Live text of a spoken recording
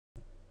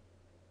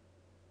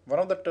One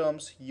of the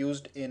terms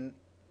used in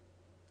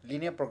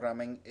linear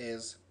programming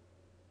is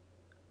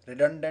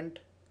redundant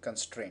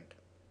constraint.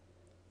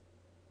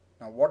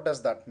 Now, what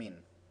does that mean?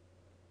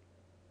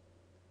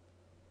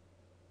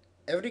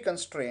 Every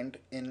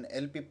constraint in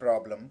LP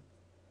problem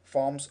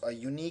forms a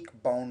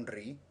unique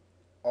boundary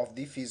of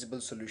the feasible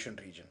solution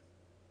region.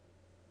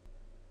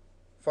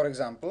 For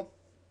example,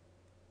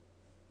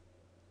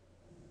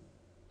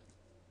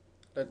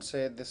 let's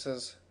say this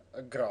is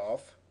a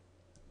graph.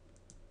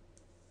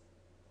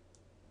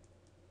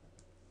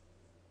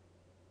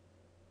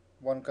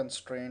 One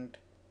constraint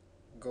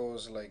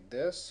goes like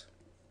this,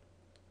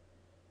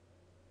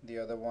 the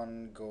other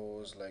one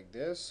goes like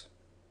this,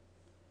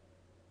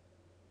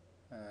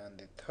 and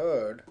the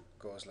third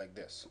goes like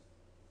this.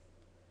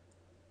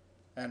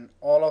 And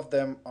all of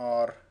them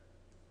are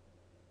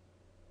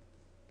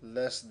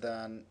less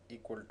than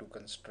equal to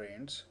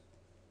constraints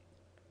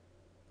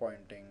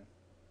pointing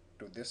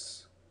to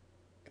this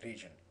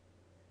region.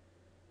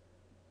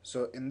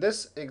 So in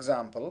this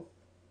example,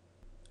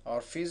 our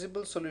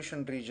feasible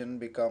solution region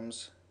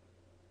becomes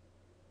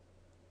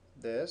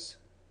this,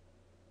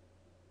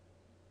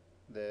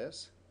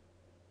 this,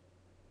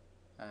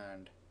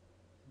 and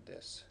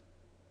this.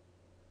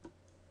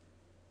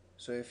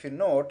 So if you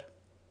note,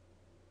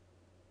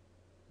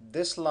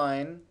 this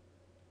line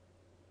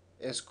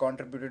is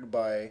contributed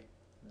by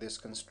this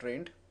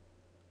constraint,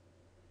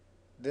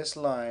 this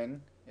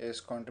line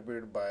is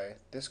contributed by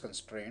this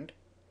constraint,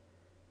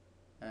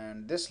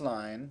 and this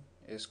line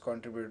is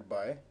contributed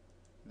by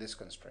this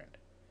constraint.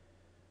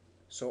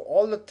 So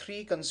all the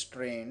three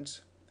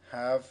constraints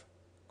have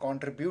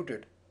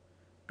contributed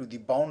to the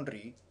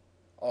boundary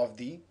of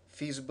the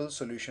feasible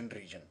solution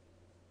region.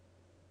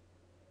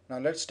 Now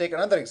let's take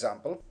another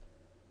example.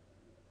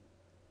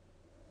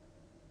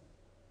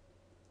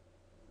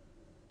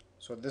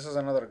 So this is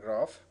another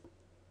graph.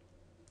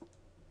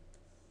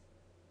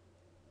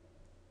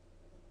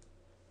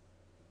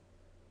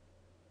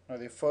 Now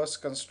the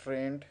first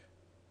constraint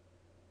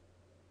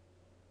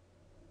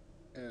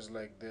is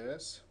like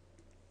this,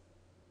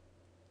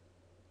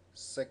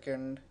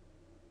 second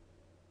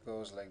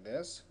goes like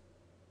this,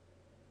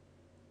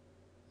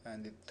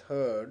 and the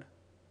third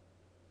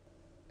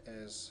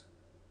is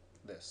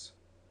this.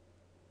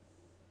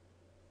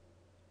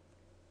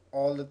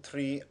 All the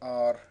three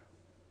are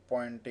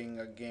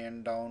pointing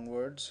again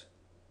downwards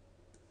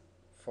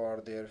for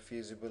their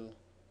feasible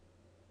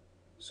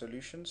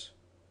solutions.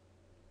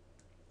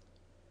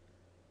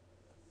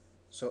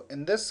 So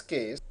in this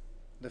case,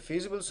 the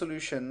feasible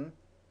solution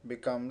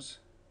becomes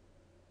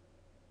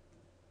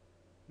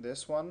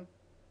this one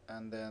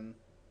and then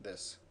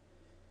this.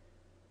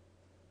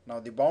 Now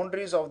the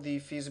boundaries of the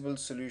feasible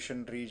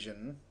solution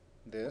region,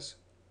 this,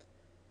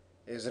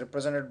 is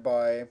represented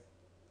by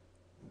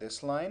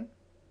this line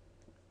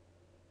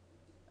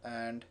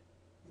and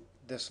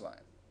this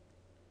line.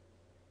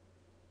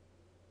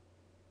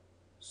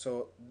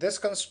 So this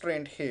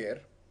constraint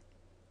here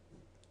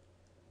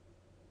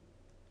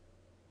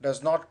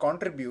does not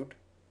contribute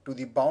to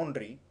the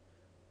boundary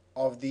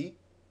of the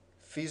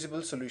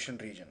feasible solution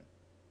region.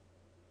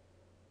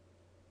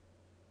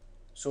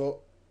 So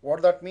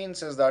what that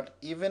means is that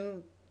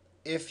even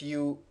if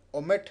you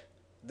omit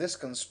this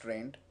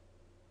constraint,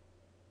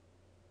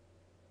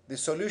 the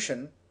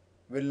solution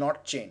will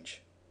not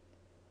change.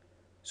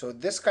 So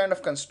this kind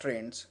of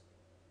constraints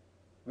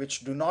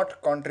which do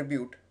not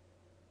contribute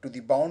to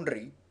the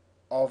boundary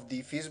of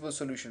the feasible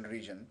solution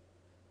region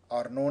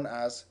are known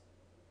as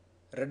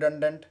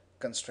redundant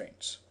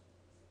constraints.